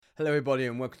Hello everybody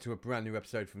and welcome to a brand new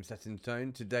episode from Set in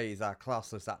Stone. Today is our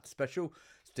Classless Act special.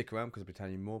 Stick around because I'll be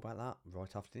telling you more about that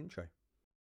right after the intro.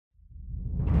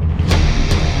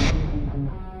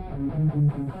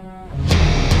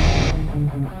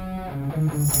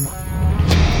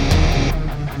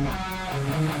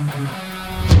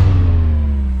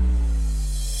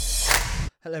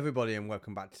 Hello everybody and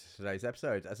welcome back to today's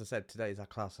episode. As I said, today is our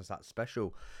Classless Act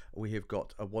special. We have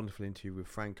got a wonderful interview with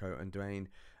Franco and Dwayne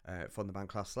from the band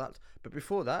Classless Act. But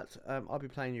before that, I'll be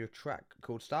playing you a track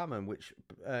called Starman, which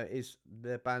is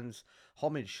the band's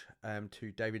homage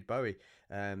to David Bowie.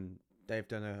 They've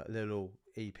done a little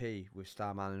EP with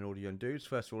Starman and All the Young Dudes.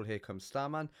 First of all, here comes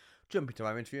Starman. Jump into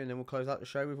our interview and then we'll close out the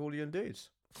show with All the Young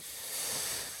Dudes.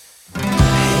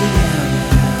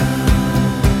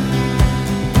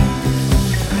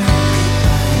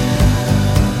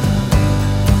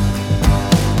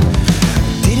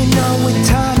 What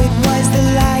time it was, the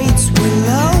lights were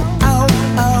low. Oh,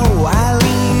 oh, I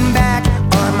leaned back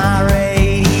on my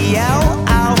radio.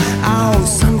 Oh, oh,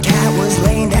 some cat was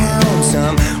laying down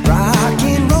some rock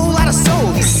and roll out of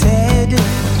soul, he said.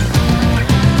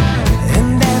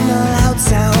 And then the loud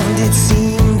sound, it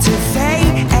seemed to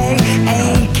fade.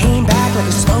 Came back like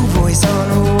a slow voice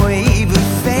on a wave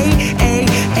of fade.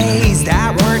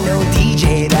 That weren't no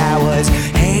DJ, that was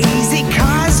hazy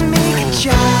cosmic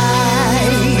jive.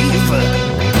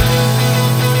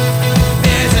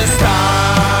 There's a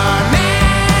starman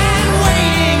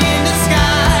waiting in the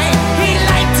sky. He'd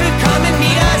like to come and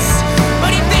meet us, but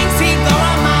he thinks he'd blow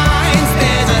our minds.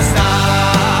 There's a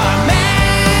starman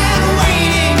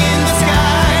waiting in the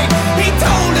sky. He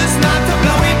told us not to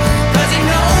blow it, 'cause he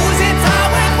knows it's our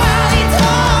worthwhile. He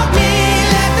told me,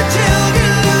 let the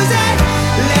children lose it,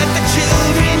 let the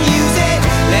children use it,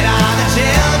 let all the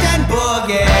children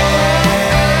boogie.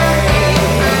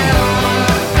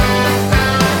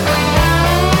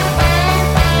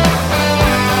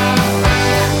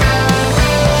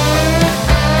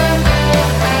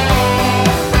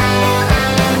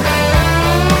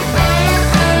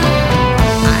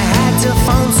 I had to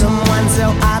phone someone, so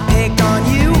I picked on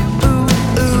you. Ooh,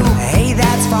 ooh, hey,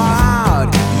 that's far out.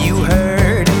 You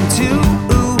heard him too.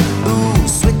 Ooh, ooh,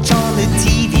 switch on the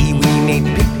TV. We may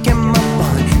pick him up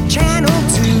on channel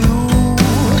 2.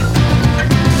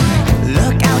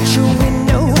 Look out your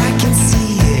window, I can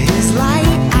see his light.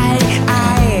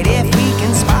 If we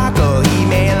can sparkle, he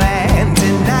may land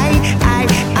tonight.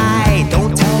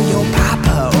 Don't tell your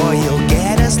papa or you'll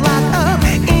get us locked up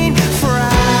in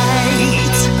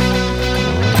fright.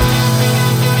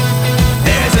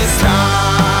 There's a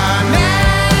starman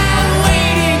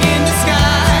waiting in the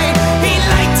sky. He'd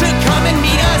like to come and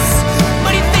meet us,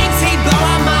 but he thinks he'd blow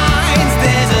our minds.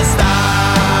 There's a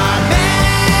starman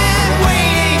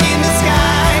waiting in the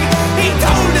sky. He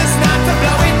told us not to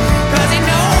blow it, 'cause he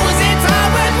knows it's our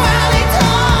worthwhile. He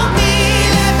told me,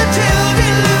 let the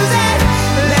children lose it,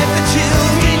 let the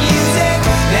children use it,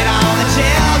 let all the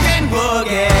children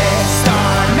boogie.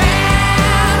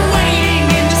 Starman waiting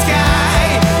in the sky.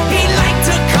 He'd like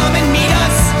to come and meet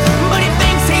us, but he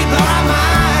thinks he'd blow our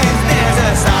minds. There's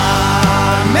a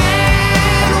starman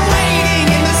waiting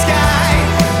in the sky.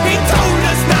 He told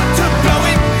us not to blow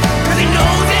it, 'cause he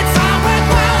knows it's our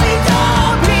worthwhile. He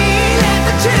told me, let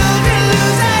the children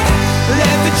lose it,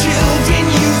 let the children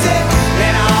use it,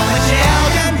 let all the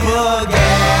children boogie.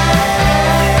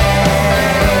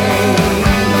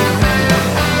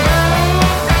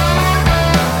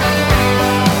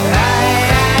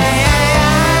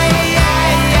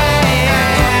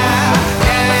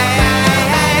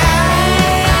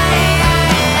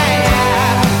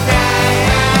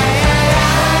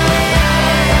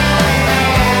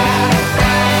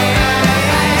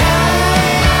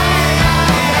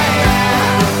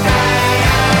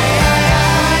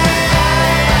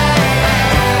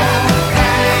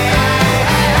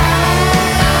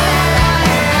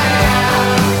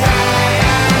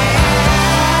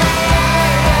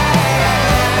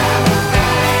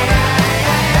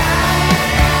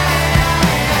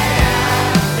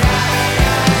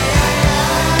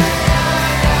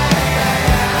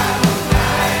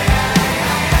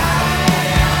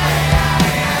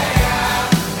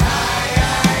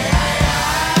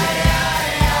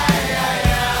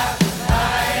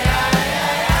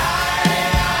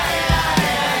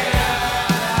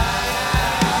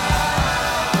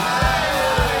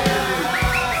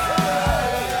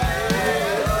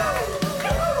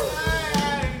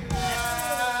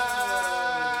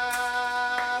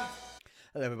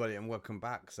 Hello everybody and welcome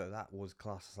back. So that was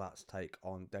Classless Act's take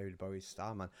on David Bowie's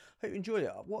Starman. Hope you enjoyed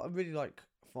it. What I really like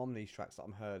from these tracks that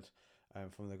I've heard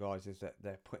from the guys is that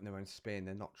they're putting their own spin.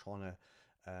 They're not trying to,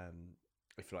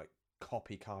 if you like,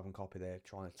 carbon copy. They're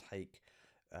trying to take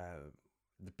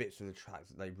the bits of the tracks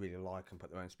that they really like and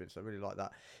put their own spin. So I really like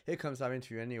that. Here comes our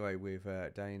interview anyway with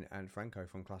Dane and Franco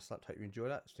from Class Act. Hope you enjoy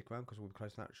that. Stick around because we'll be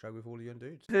closing out the show with all the young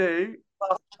dudes.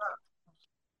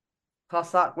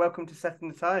 Class Act, welcome to Setting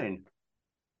the Tone.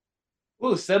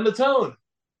 Ooh, setting the tone.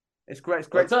 It's great. It's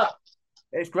great. What's up?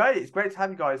 It's great. It's great to have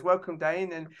you guys. Welcome,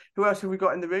 Dane. And who else have we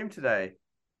got in the room today?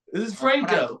 This is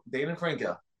Franco, Dane and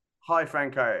Franco. Hi,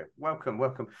 Franco.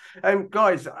 Welcome.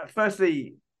 Guys,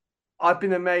 firstly, I've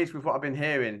been amazed with what I've been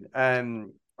hearing. I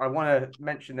want to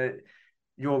mention that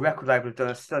your record label have done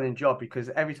a stunning job, because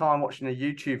every time I'm watching a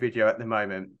YouTube video at the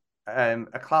moment, a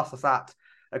Classless Act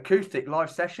acoustic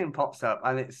live session pops up,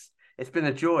 and it's been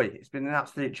a joy. It's been an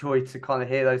absolute joy to kind of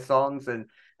hear those songs and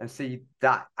see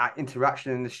that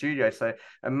interaction in the studio. So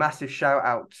a massive shout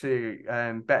out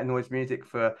to Better Noise Music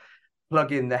for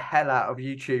plugging the hell out of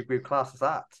YouTube with Classless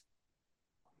Act.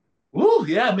 Ooh,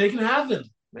 yeah, making it happen.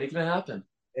 Making it happen.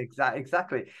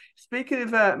 Exactly. Speaking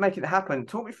of making it happen,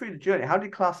 talk me through the journey. How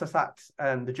did Classless Act,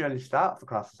 the journey start for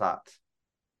Classless Act?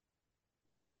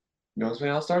 You want to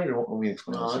explain how it started, or want me to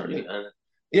explain how it started?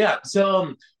 Yeah.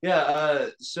 So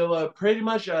pretty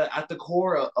much at the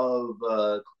core of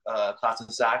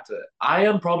Classless Act, I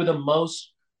am probably the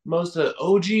most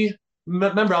OG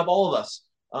member of all of us.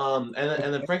 And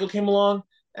then Franco came along,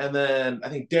 and then I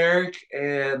think Derek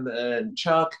and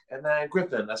Chuck, and then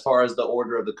Griffin, as far as the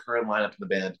order of the current lineup in the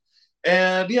band.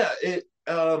 And yeah,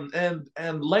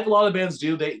 and like a lot of bands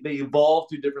do, they evolve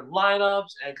through different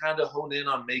lineups and kind of hone in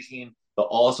on making the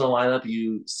all-star lineup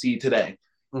you see today.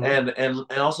 Mm-hmm.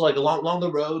 And also, like, along the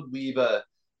road, we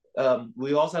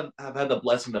also have had the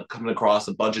blessing of coming across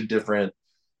a bunch of different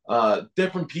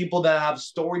people that have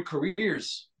storied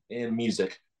careers in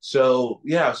music. So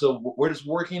yeah, so we're just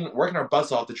working our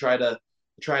butts off to try to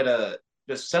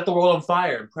just set the world on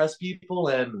fire, impress people,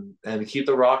 and keep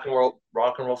the rock and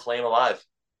roll flame alive.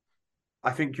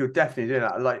 I think you're definitely doing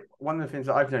that. Like, one of the things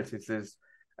that I've noticed is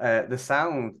the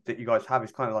sound that you guys have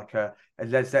is kind of like a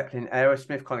Led Zeppelin,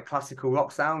 Aerosmith kind of classical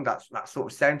rock sound. That's that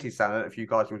sort of 70s sound. I don't know if you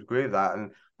guys would agree with that,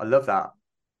 and I love that.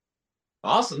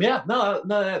 Awesome. Yeah. No,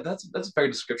 that's a fair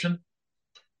description.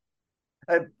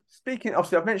 Speaking,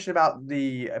 obviously, I've mentioned about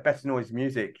the Better Noise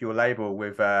Music, your label,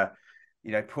 with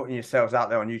putting yourselves out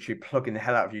there on YouTube, plugging the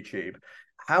hell out of YouTube.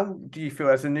 How do you feel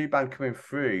as a new band coming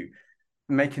through,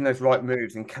 making those right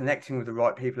moves and connecting with the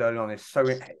right people early on is so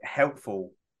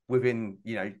helpful within,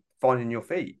 finding your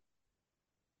feet?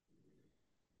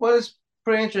 Well, it's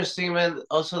pretty interesting, man.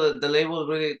 Also, the label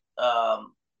really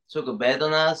took a bet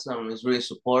on us and is really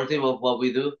supportive of what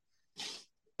we do.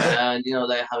 And,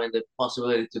 like having the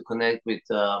possibility to connect with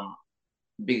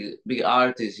big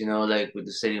artists, like with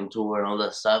the stadium tour and all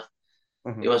that stuff.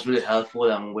 Mm-hmm. It was really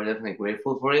helpful, and we're definitely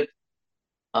grateful for it.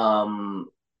 And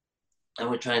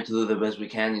we're trying to do the best we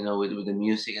can, with the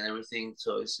music and everything.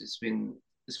 So it's been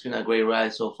a great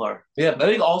ride so far. Yeah, I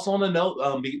think also on the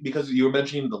note, because you were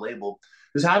mentioning the label,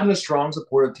 just having a strong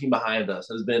supportive team behind us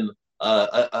has been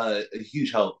a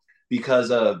huge help, because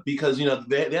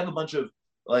they have a bunch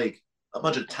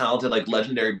of talented, like,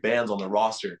 legendary bands on the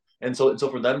roster, and so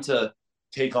for them to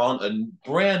take on a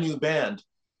brand new band,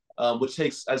 which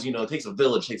takes, as you know, it takes a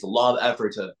village, takes a lot of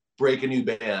effort to break a new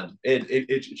band.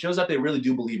 It shows that they really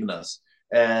do believe in us,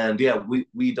 and yeah,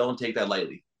 we don't take that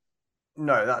lightly.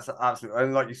 No, that's absolutely,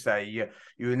 and like you say,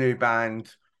 you're a new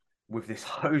band with this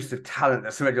host of talent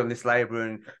that's already on this label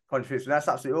and contributes. So that's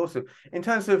absolutely awesome. In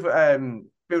terms of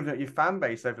building up your fan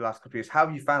base over the last couple of years, how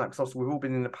have you found that? Because also we've all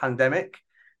been in the pandemic.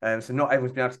 So not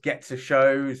everyone's been able to get to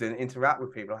shows and interact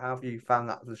with people. How have you found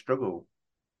that as a struggle?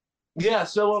 Yeah,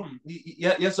 so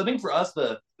so I think for us,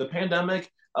 the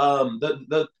pandemic,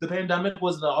 the pandemic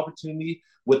was an opportunity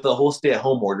with the whole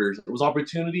stay-at-home orders. It was an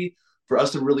opportunity for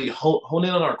us to really hone in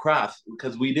on our craft,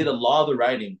 because we did a lot of the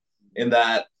writing in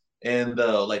the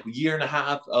year and a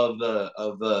half of the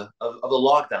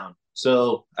lockdown.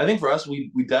 So I think for us,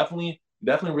 we definitely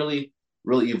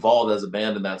really evolved as a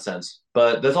band in that sense.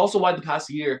 But that's also why the past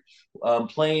year,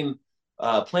 playing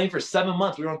for 7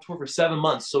 months, we were on tour for 7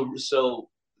 months. So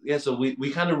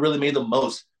we kind of really made the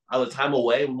most out of the time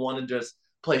away. We wanted to just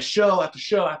play show after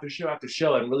show after show after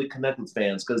show and really connect with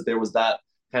fans, because there was that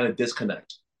kind of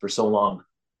disconnect for so long.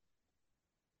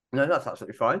 No, that's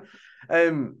absolutely fine.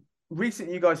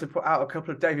 Recently, you guys have put out a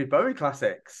couple of David Bowie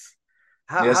classics.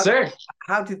 Yes, sir.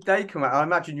 How did they come out? I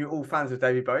imagine you're all fans of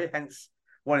David Bowie, hence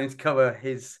wanting to cover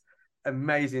his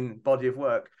amazing body of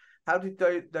work. How did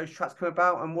those tracks come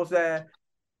about, and was there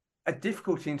a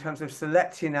difficulty in terms of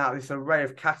selecting out this array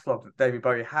of catalogue that David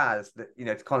Bowie has, that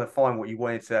to kind of find what you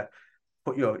wanted to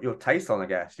put your taste on, I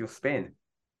guess, your spin?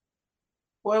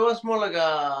 Well, it was more like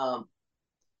a.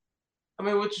 I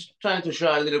mean, we're just trying to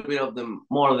show a little bit of the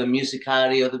more of the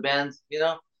musicality of the band,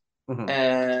 Mhm.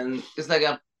 and it's like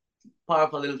a part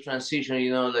of a little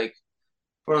transition, like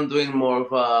from doing more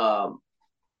of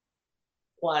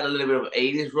quite a little bit of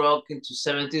 80s rock into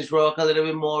 70s rock a little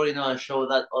bit more, and show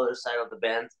that other side of the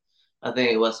band. I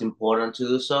think it was important to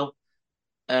do so.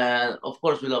 And of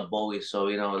course, we love Bowie, so,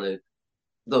 like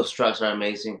those tracks are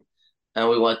amazing. And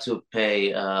we want to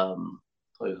pay,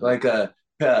 like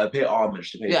pay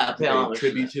homage, yeah, to pay pay homage to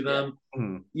tribute that. to Yeah. them.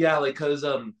 Mhm. Yeah, like because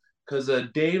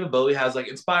David Bowie has like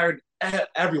inspired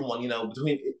everyone,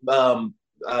 between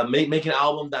making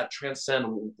albums that transcend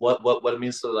what it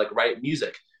means to like write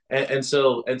music. And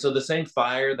so the same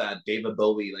fire that David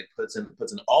Bowie like puts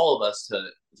in all of us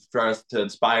for us to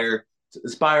inspire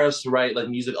us to write like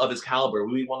music of his caliber.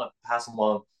 We want to pass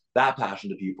along that passion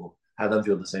to people, have them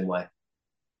feel the same way.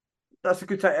 That's a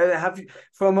good take. Have you,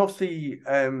 from obviously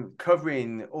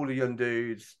covering all the young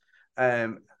dudes,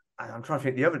 and I'm trying to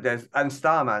think the other days and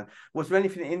Starman. Was there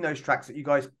anything in those tracks that you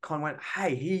guys kind of went,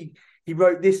 "Hey, he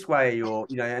wrote this way," or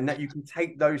and that you can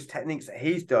take those techniques that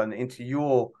he's done into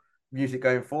your music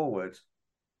going forward?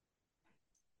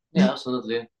 Yeah,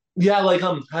 absolutely. Yeah, like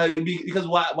because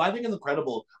why I think is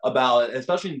incredible about it,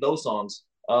 especially in those songs,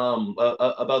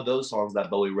 about those songs that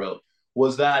Bowie wrote,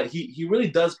 was that he really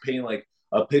does paint like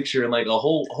a picture and like a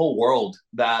whole world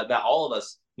that all of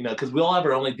us, because we all have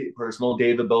our own like personal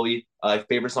David Bowie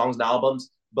favorite songs and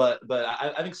albums. But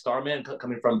I think Starman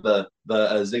coming from the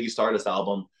Ziggy Stardust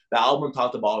album, the album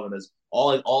top to bottom is all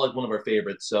like one of our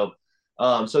favorites. So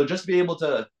just to be able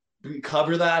to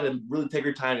cover that and really take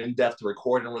your time in depth to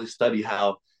record and really study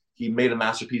how he made a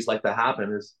masterpiece like that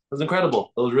happen is was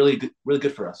incredible. It was really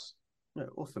good for us. Yeah,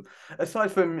 awesome.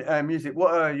 Aside from music,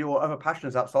 what are your other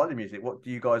passions outside of music? What do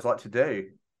you guys like to do?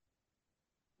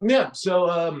 Yeah.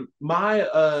 So my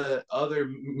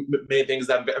other main thing is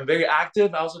that I'm very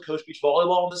active. I also coach beach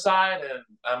volleyball on the side, and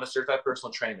I'm a certified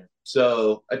personal trainer.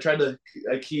 So I try to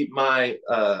keep my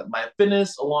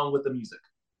fitness along with the music.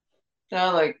 Yeah,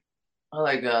 I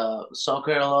like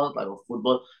soccer a lot, like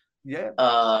football. Yeah,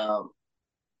 Uh,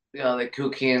 like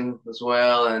cooking as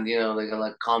well, and like I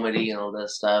like comedy and all that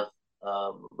stuff.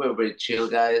 We're very chill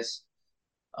guys.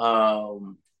 But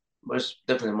it's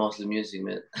definitely mostly music,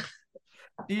 man.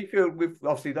 do you feel with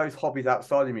obviously those hobbies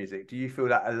outside of music, do you feel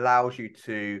that allows you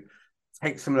to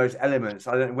take some of those elements?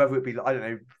 I don't know whether it be, I don't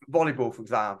know, volleyball, for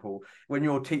example. When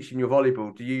you're teaching your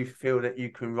volleyball, do you feel that you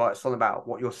can write a song about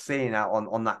what you're seeing out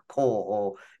on that court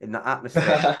or in that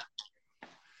atmosphere?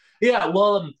 Yeah,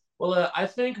 I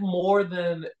think more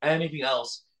than anything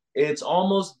else, it's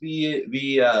almost the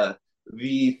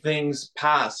things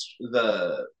past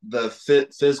the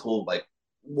physical like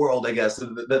world, I guess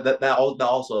that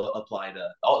also applied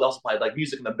like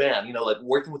music in the band, like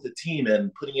working with the team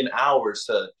and putting in hours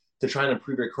to try and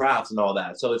improve your crafts and all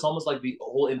that. So it's almost like the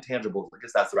whole intangibles. I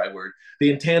guess that's the right word.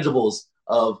 The intangibles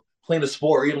of playing a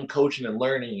sport, or even coaching and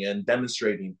learning and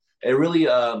demonstrating. It really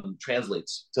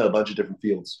translates to a bunch of different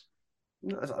fields.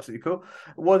 That's absolutely cool.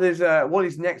 What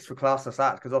is next for Class Us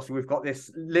Act? Because obviously we've got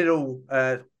this little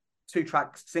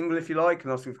two-track single, if you like,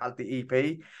 and also we've had the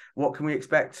EP. What can we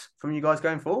expect from you guys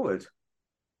going forward?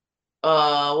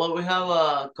 Well, we have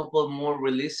a couple more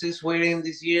releases waiting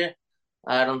this year.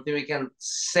 I don't think we can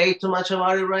say too much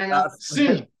about it right now. That's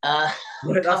Soon. Uh,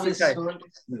 that's coming okay.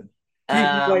 soon. Keep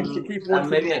And wanting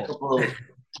maybe a more. couple of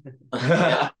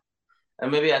yeah,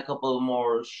 and maybe a couple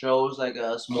more shows, like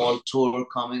a small tour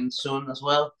coming soon as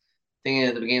well. Thinking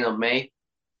at the beginning of May.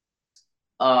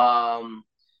 Um,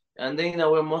 and then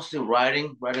we're mostly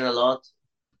writing a lot,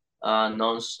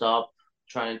 non-stop,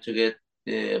 trying to get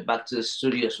back to the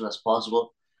studio as soon as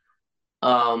possible.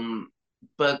 Um,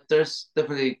 but there's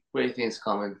definitely great things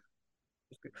coming.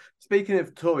 Speaking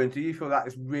of touring, do you feel that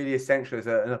is really essential as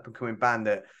an up and coming band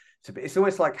that it's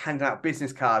almost like handing out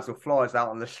business cards or flyers out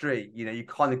on the street? You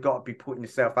kind of got to be putting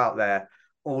yourself out there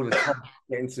all the time,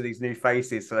 getting to these new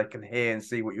faces so they can hear and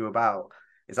see what you're about.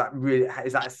 Is that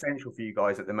essential for you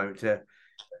guys at the moment to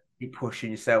keep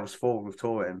pushing yourselves forward with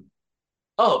touring?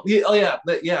 Yeah,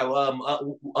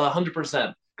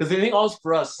 100%. Because the thing else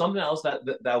for us, something else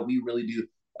that we really do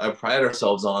pride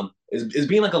ourselves on is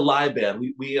being like a live band.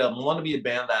 We want to be a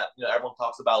band that everyone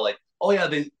talks about, like, oh yeah,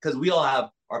 because we all have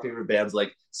our favorite bands,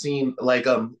 like seeing like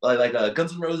Guns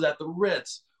N' Roses at the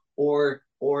Ritz or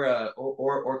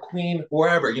Queen,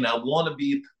 wherever. We want to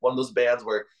be one of those bands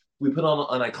where we put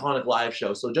on an iconic live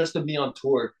show. So just to be on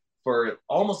tour for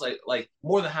almost like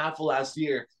more than half of last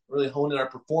year, really honing our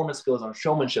performance skills, our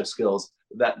showmanship skills.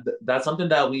 That's something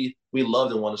that we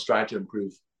love and want to strive to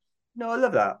improve. No, I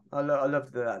love that. I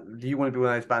love that. Do you want to be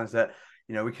one of those bands that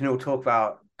we can all talk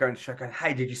about going to show, going,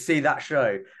 hey, did you see that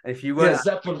show? And if you Yeah, weren't,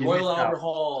 Zeppelin, you Royal missed Albert out.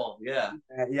 Hall. Yeah.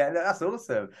 Yeah, no, that's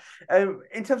awesome.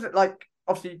 In terms of like,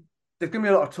 obviously, there's going to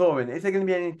be a lot of touring. Is there going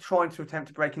to be any trying to attempt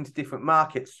to break into different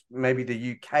markets, maybe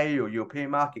the UK or European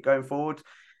market going forward?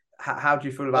 How do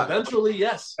you feel about Eventually,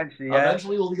 yes. Eventually, yeah.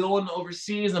 Eventually, we'll be going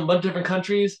overseas in a bunch of different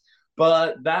countries,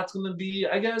 but that's going to be,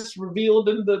 I guess, revealed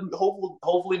in the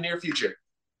hopefully near future.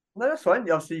 No, that's fine.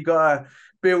 Obviously, you got to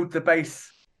build the base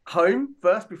home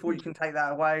first before you can take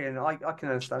that away, and I can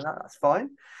understand that. That's fine.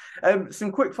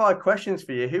 Some quick fire questions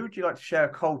for you. Who would you like to share a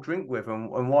cold drink with, and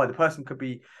why? The person could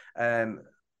be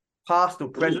past or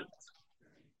present.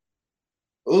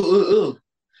 Ooh.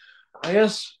 I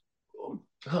guess,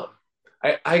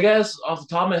 I guess off the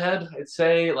top of my head, I'd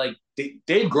say like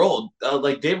Dave Grohl.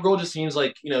 Dave Grohl just seems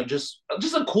like just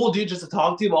a cool dude just to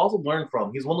talk to, but also learn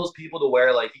from. He's one of those people to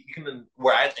where like you can,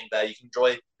 where I think that you can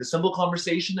enjoy the simple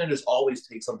conversation and just always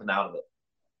take something out of it.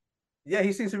 Yeah,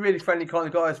 he seems a really friendly kind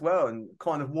of guy as well, and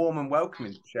kind of warm and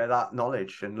welcoming to share that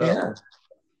knowledge and love.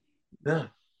 Yeah.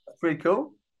 That's pretty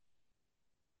cool.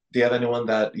 Do you have anyone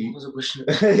that you?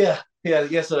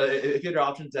 Yeah. So if you had your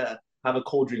option to have a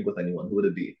cold drink with anyone, who would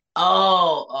it be?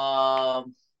 Oh,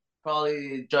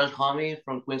 probably Josh Homme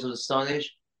from Queens of the Stone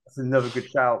Age. That's another good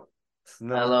shout.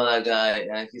 I love that guy,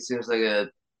 and he seems like a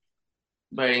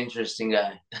very interesting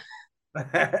guy.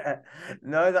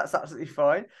 No, that's absolutely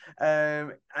fine.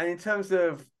 And in terms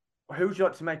of who would you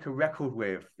like to make a record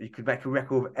with? You could make a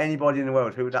record with anybody in the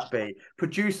world. Who would that be?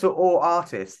 Producer or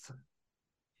artist?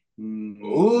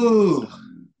 Ooh.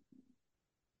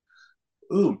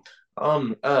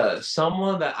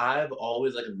 Someone that I've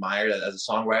always like admired as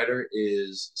a songwriter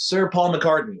is Sir Paul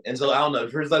McCartney, and so I don't know,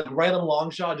 for his like right on long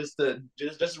shot, just to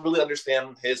really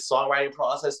understand his songwriting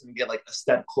process and get like a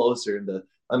step closer into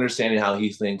understanding how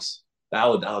he thinks. That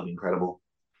would be incredible.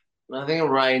 I think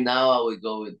right now I would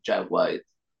go with Jack White.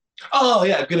 Oh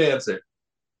yeah, good answer.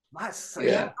 That's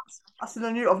that's an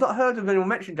unusual. I've not heard of anyone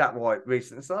mention Jack White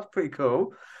recently, so that's pretty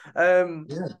cool. Yeah.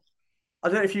 I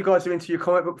don't know if you guys are into your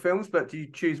comic book films, but do you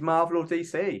choose Marvel or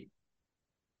DC?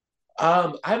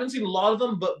 I haven't seen a lot of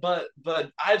them,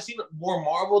 but I've seen more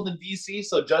Marvel than DC.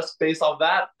 So just based off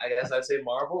that, I guess I'd say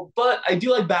Marvel. But I do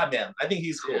like Batman. I think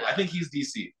he's cool. Yeah. I think he's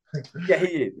DC. Yeah, he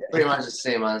is. Yeah. Pretty much the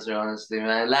same answer, honestly, man.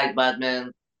 I like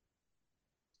Batman,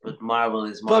 but Marvel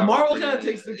is Marvel. But Marvel kind of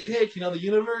takes the cake, the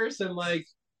universe and like,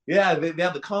 yeah, they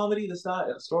have the comedy, the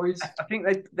stories. I think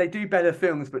they do better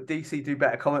films, but DC do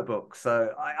better comic books.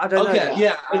 So I don't know. Okay,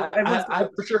 yeah, I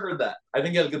for sure heard that. I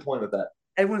think you have a good point with that.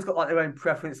 Everyone's got like their own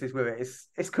preferences with it.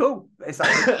 It's cool. It's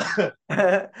like,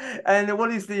 and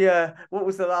what was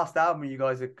the last album you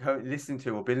guys are currently listening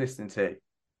to or been listening to?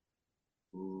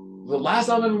 The last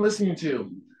album I've been listening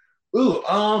to. Ooh,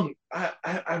 I'm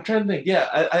trying to think. Yeah,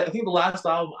 I think the last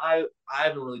album I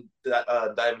haven't really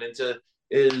diving into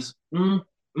is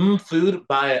Food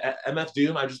by MF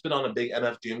Doom. I've just been on a big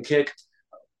MF Doom kick.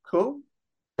 Cool.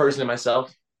 Personally,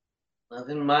 myself. I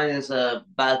think mine is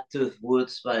Bad Tooth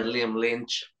Woods by Liam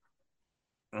Lynch.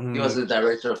 He was the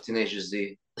director of Tenacious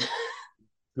D.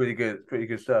 Pretty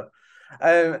good stuff.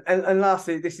 And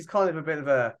lastly, this is kind of a bit of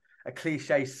a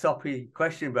cliche, soppy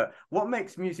question, but what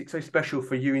makes music so special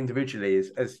for you individually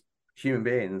as human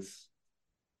beings?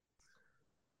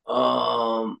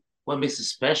 What makes it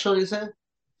special, you said?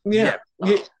 Yeah.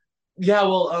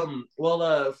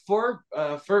 Well,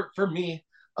 for me,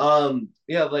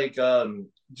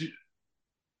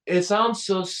 it sounds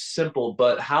so simple,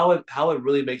 but how it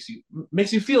really makes you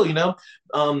feel,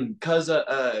 because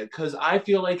I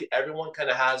feel like everyone kind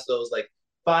of has those like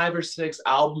 5 or 6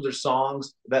 albums or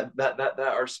songs that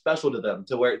are special to them,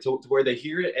 to where they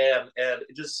hear it and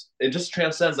it just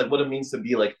transcends like what it means to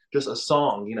be like just a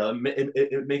song.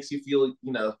 It makes you feel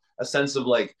a sense of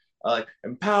like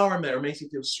empowerment, or makes you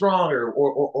feel strong,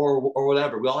 or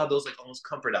whatever. We all have those like almost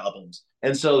comfort albums,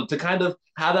 and so to kind of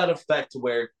have that effect to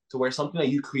where something that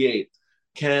you create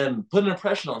can put an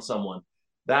impression on someone,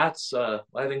 that's I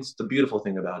think it's the beautiful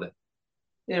thing about it.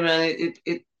 Yeah, man,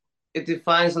 it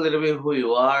defines a little bit who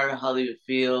you are, how do you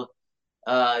feel.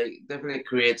 It definitely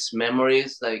creates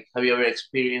memories. Like, have you ever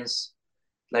experienced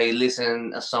like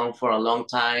listen a song for a long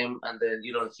time and then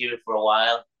you don't hear it for a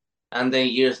while, and then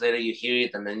years later you hear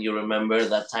it and then you remember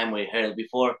that time when you heard it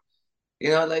before?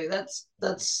 Like that's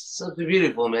something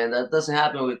beautiful, man. That doesn't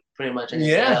happen with pretty much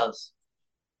anything else.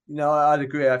 I'd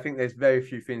agree. I think there's very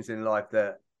few things in life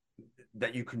that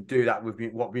you can do that with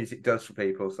what music does for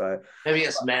people. So maybe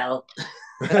a smell.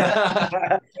 No,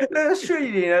 that's true.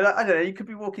 I don't know. You could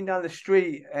be walking down the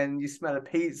street and you smell a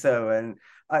pizza, and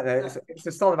I don't know. It's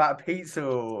a song about a pizza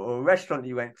or a restaurant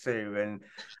you went to, and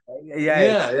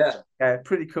yeah,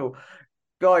 pretty cool.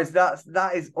 Guys,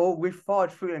 that is all. We've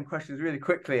fired through them questions really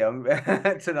quickly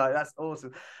tonight. That's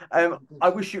awesome. I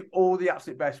wish you all the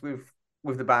absolute best with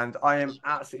the band. I am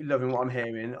absolutely loving what I'm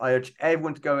hearing. I urge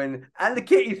everyone to go in, and the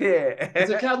kitty's here. It's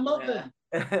a cat muffin.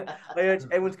 I urge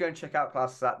everyone to go and check out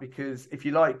Class That, because if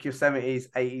you like your 70s,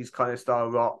 80s kind of style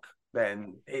rock,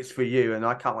 then it's for you. And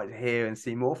I can't wait to hear and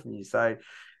see more from you. So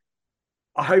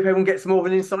I hope everyone gets more of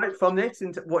an insight from this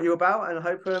into what you're about, and I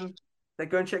hope they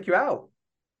go and check you out.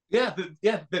 Yeah.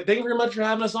 Thank you very much for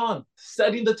having us on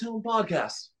Setting the Tone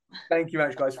podcast. Thank you very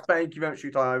much, guys. Thank you very much for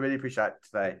your time. I really appreciate it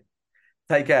today.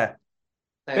 Take care.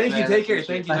 Thank you. Take care.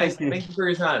 Thank you. Thank you for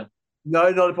your time.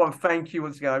 No, not a problem. Thank you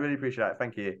once again. I really appreciate it.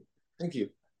 Thank you. Thank you.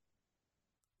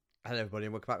 Hello, everybody,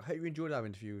 and welcome back. Hope you enjoyed our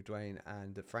interview with Dwayne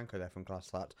and Franco there from Class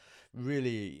That.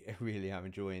 Really, really am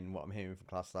enjoying what I'm hearing from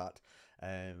Class That.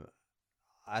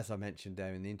 As I mentioned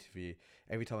there in the interview,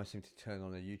 every time I seem to turn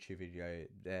on a YouTube video,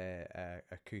 their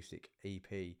acoustic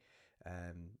EP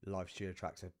live studio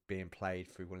tracks are being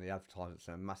played through one of the advertisements.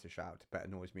 So a massive shout out to Better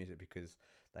Noise Music, because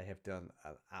they have done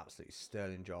an absolutely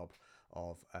sterling job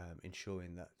of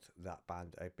ensuring that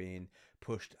band are being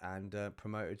pushed and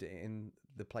promoted in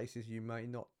the places you may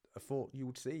not have thought you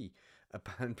would see a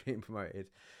band being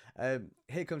promoted.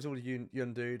 Here comes all the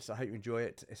young dudes. I hope you enjoy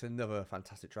it. It's another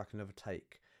fantastic track, another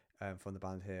take from the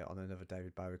band here on another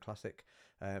David Bowie classic.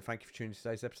 Thank you for tuning to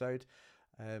today's episode.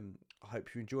 I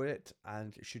hope you enjoyed it,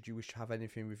 and should you wish to have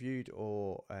anything reviewed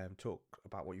or talk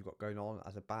about what you've got going on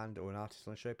as a band or an artist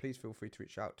on the show, please feel free to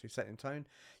reach out to Set in Tone.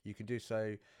 You can do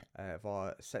so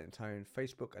via Set in Tone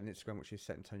Facebook and Instagram, which is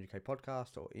Set in Tone UK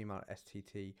Podcast, or email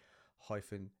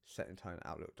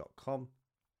stt-setintoneoutlook.com.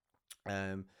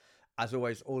 As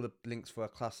always, all the links for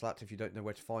Class That, if you don't know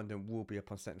where to find them, will be up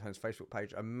on Set in Tone's Facebook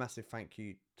page. A massive thank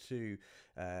you to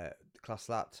Class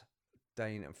That,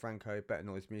 Dane and Franco, Better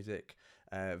Noise Music,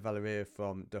 Valeria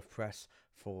from Duff Press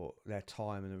for their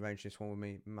time and arranging this one with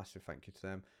me. Massive thank you to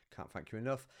them. Can't thank you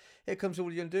enough. Here comes all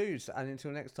the young dudes, and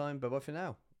until next time, bye bye for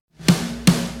now. Billy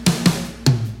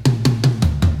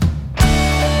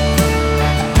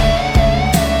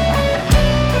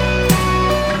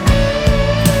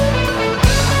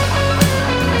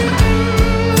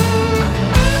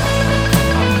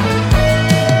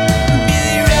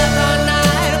rapped all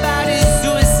night about his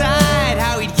suicide,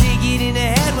 how he'd kick it in the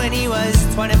head when he was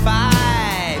 25.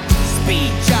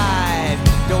 Speed jive,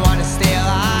 don't wanna stay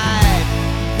alive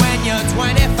when you're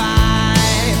 25.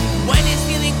 When you're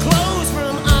stealing clothes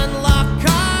from unlocked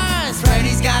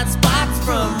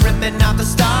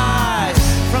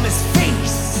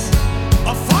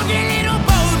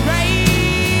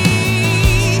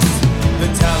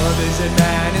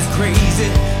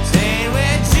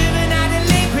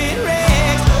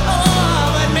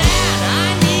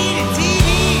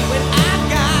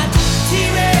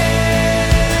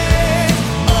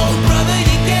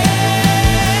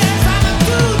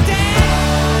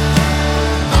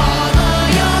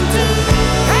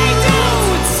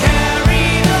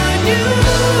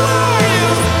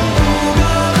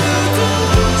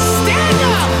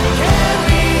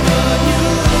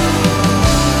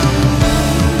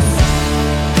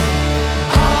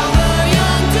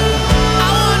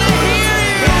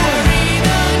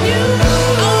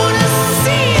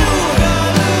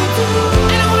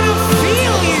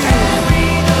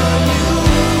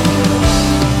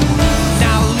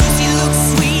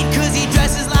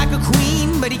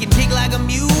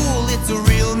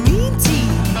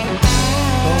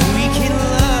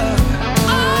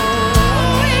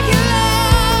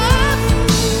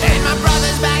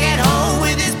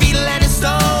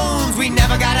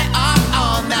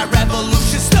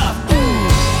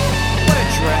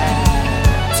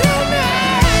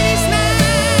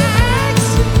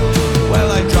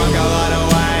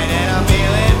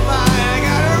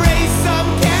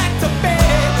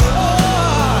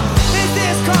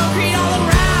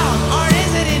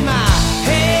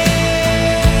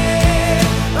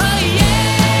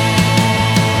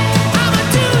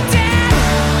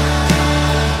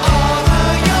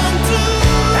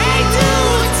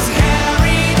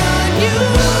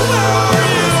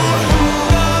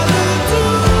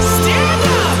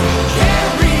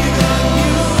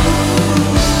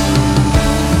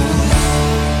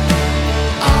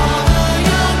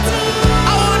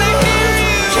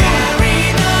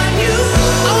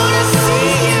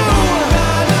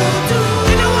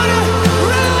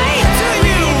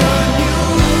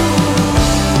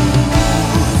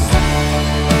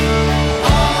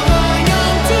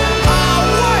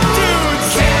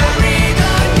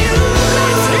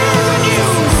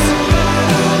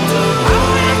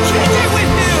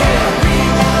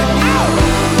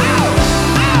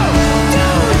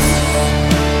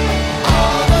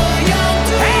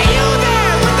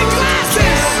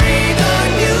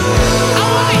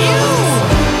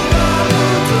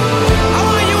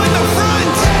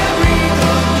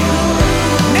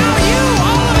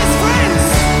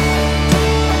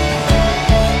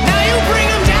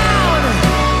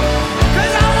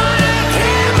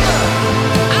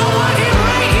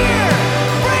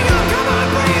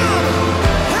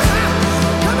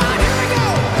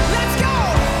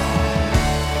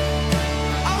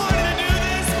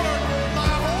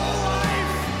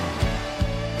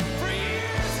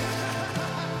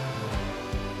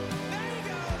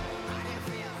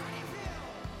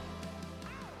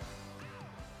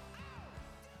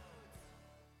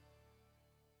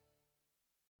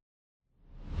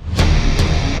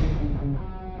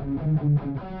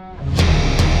Thank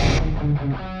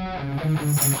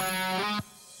you.